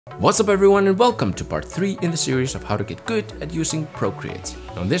What's up everyone, and welcome to part 3 in the series of how to get good at using Procreate.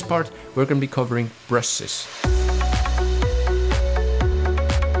 Now in this part, we're going to be covering brushes.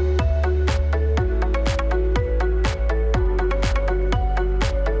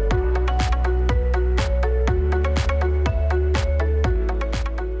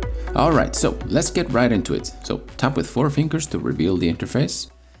 Alright, so let's get right into it. So tap with 4 fingers to reveal the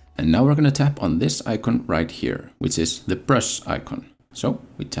interface. And now we're going to tap on this icon right here, which is the brush icon. So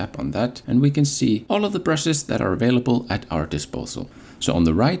we tap on that and we can see all of the brushes that are available at our disposal. So on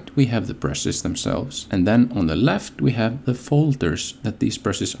the right, we have the brushes themselves. And then on the left, we have the folders that these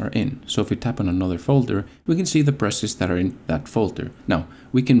brushes are in. So if we tap on another folder, we can see the brushes that are in that folder. Now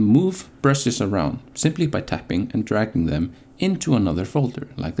we can move brushes around simply by tapping and dragging them into another folder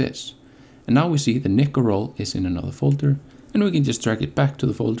like this. And now we see the Nico roll is in another folder, and we can just drag it back to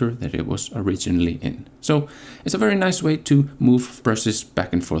the folder that it was originally in. So it's a very nice way to move brushes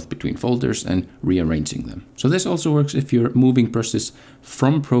back and forth between folders and rearranging them. So this also works if you're moving brushes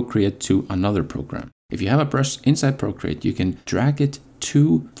from Procreate to another program. If you have a brush inside Procreate, you can drag it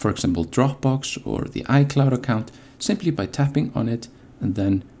to, for example, Dropbox or the iCloud account simply by tapping on it and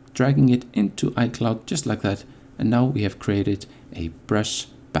then dragging it into iCloud just like that. And now we have created a brush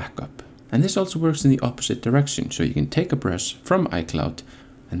backup. And this also works in the opposite direction. So you can take a brush from iCloud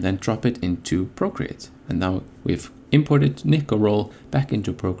and then drop it into Procreate. And now we've imported Nico roll back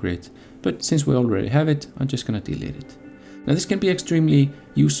into Procreate. But since we already have it, I'm just going to delete it. Now this can be extremely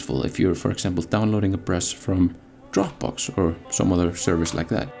useful if you're, for example, downloading a brush from Dropbox or some other service like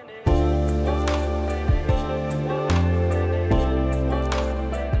that.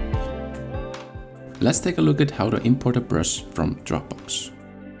 Let's take a look at how to import a brush from Dropbox.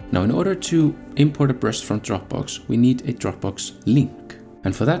 Now, in order to import a brush from Dropbox, we need a Dropbox link.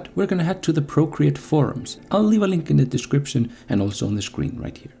 And for that, we're going to head to the Procreate forums. I'll leave a link in the description and also on the screen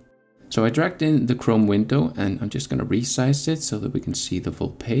right here. So I dragged in the Chrome window and I'm just going to resize it so that we can see the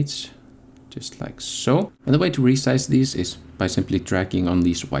full page, just like so. And the way to resize these is by simply dragging on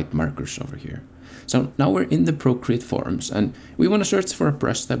these white markers over here. So now we're in the Procreate forums and we want to search for a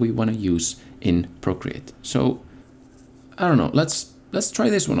brush that we want to use in Procreate. So I don't know, let's try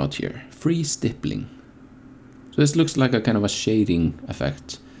this one out here, free stippling. So this looks like a kind of a shading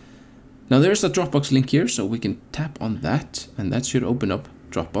effect. Now there's a Dropbox link here, so we can tap on that and that should open up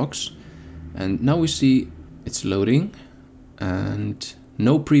Dropbox. And now we see it's loading and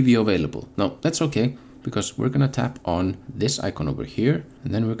no preview available. No, that's okay, because we're gonna tap on this icon over here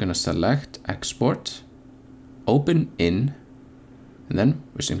and then we're gonna select export, open in, and then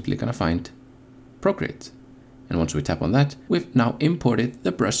we're simply gonna find Procreate. And once we tap on that, we've now imported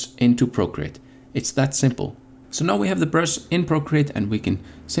the brush into Procreate. It's that simple. So now we have the brush in Procreate and we can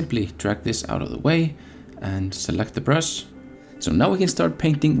simply drag this out of the way and select the brush. So now we can start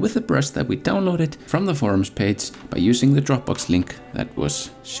painting with the brush that we downloaded from the forums page by using the Dropbox link that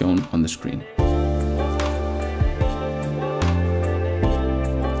was shown on the screen.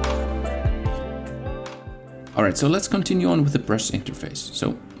 Alright, so let's continue on with the brush interface.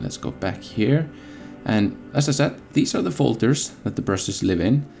 So let's go back here. And as I said, these are the folders that the brushes live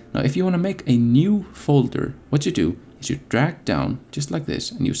in. Now, if you want to make a new folder, what you do is you drag down just like this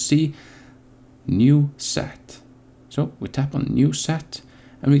and you see new set. So we tap on new set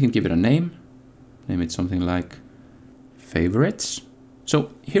and we can give it a name. Name it something like favorites.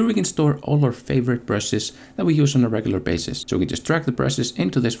 So here we can store all our favorite brushes that we use on a regular basis. So we can just drag the brushes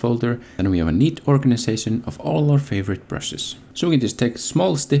into this folder and we have a neat organization of all our favorite brushes. So we can just take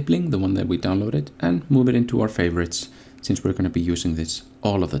small stippling, the one that we downloaded, and move it into our favorites since we're going to be using this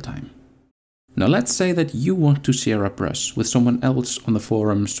all of the time. Now let's say that you want to share a brush with someone else on the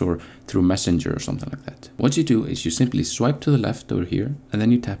forums or through Messenger or something like that. What you do is you simply swipe to the left over here and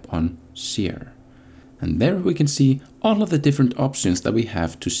then you tap on share. And there we can see all of the different options that we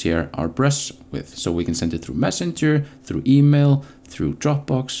have to share our brush with. So we can send it through Messenger, through email, through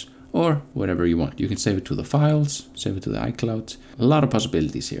Dropbox, or whatever you want. You can save it to the files, save it to the iCloud. A lot of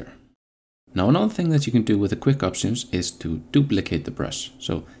possibilities here. Now another thing that you can do with the quick options is to duplicate the brush.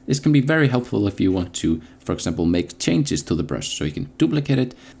 So this can be very helpful if you want to, for example, make changes to the brush. So you can duplicate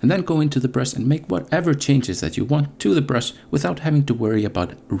it and then go into the brush and make whatever changes that you want to the brush without having to worry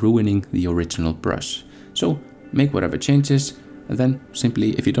about ruining the original brush. So make whatever changes and then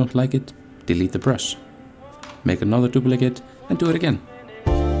simply, if you don't like it, delete the brush. Make another duplicate and do it again.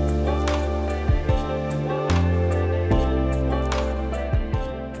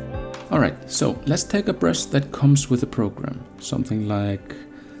 Alright, so let's take a brush that comes with a program. Something like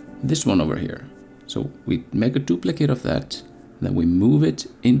this one over here. So we make a duplicate of that, then we move it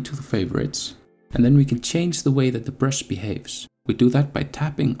into the favorites, and then we can change the way that the brush behaves. We do that by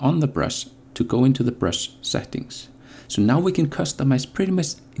tapping on the brush to go into the brush settings. So now we can customize pretty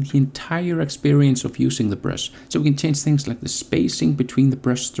much the entire experience of using the brush. So we can change things like the spacing between the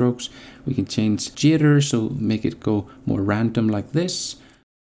brush strokes. We can change jitter, so make it go more random like this.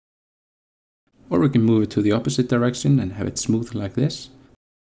 Or we can move it to the opposite direction and have it smooth like this.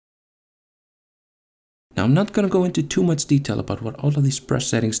 Now I'm not going to go into too much detail about what all of these brush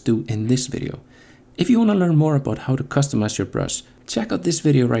settings do in this video. If you want to learn more about how to customize your brush, check out this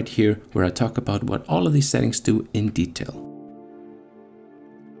video right here where I talk about what all of these settings do in detail.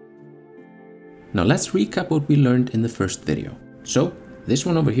 Now let's recap what we learned in the first video. So this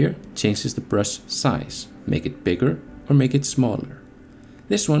one over here changes the brush size, make it bigger or make it smaller.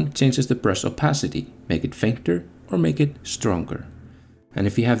 This one changes the brush opacity, make it fainter or make it stronger. And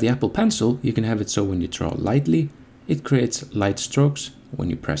if you have the Apple Pencil, you can have it so when you draw lightly, it creates light strokes. When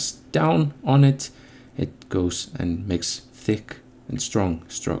you press down on it, it goes and makes thick and strong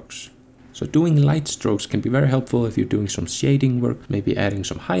strokes. So doing light strokes can be very helpful if you're doing some shading work, maybe adding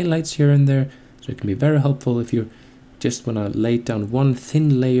some highlights here and there. So it can be very helpful if you just want to lay down one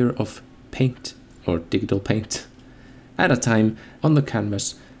thin layer of paint or digital paint at a time on the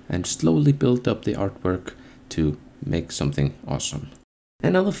canvas and slowly build up the artwork to make something awesome.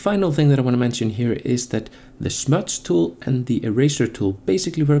 And now the final thing that I want to mention here is that the smudge tool and the eraser tool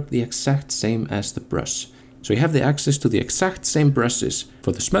basically work the exact same as the brush. So you have the access to the exact same brushes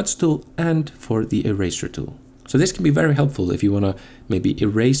for the smudge tool and for the eraser tool. So this can be very helpful if you want to maybe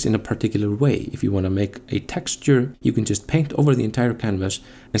erase in a particular way. If you want to make a texture, you can just paint over the entire canvas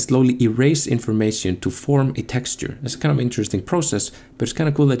and slowly erase information to form a texture. It's kind of an interesting process, but it's kind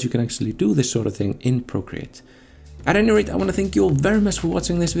of cool that you can actually do this sort of thing in Procreate. At any rate, I want to thank you all very much for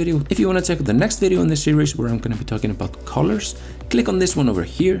watching this video. If you want to check out the next video in this series where I'm going to be talking about colors, click on this one over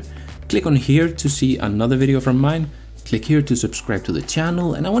here. Click on here to see another video from mine. Click here to subscribe to the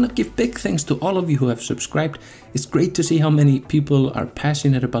channel. And I want to give big thanks to all of you who have subscribed. It's great to see how many people are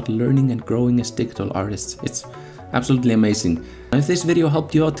passionate about learning and growing as digital artists. It's absolutely amazing. And if this video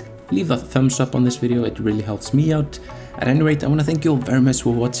helped you out, leave a thumbs up on this video. It really helps me out. At any rate, I want to thank you all very much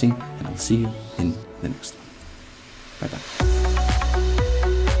for watching, and I'll see you in the next one. Bye-bye.